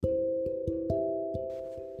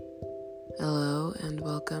Hello and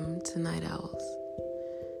welcome to Night Owls.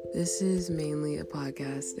 This is mainly a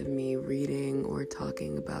podcast of me reading or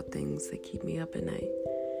talking about things that keep me up at night.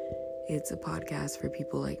 It's a podcast for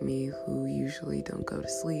people like me who usually don't go to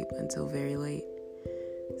sleep until very late.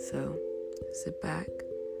 So sit back,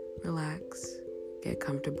 relax, get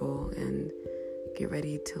comfortable, and get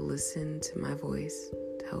ready to listen to my voice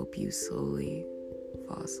to help you slowly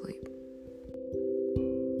fall asleep.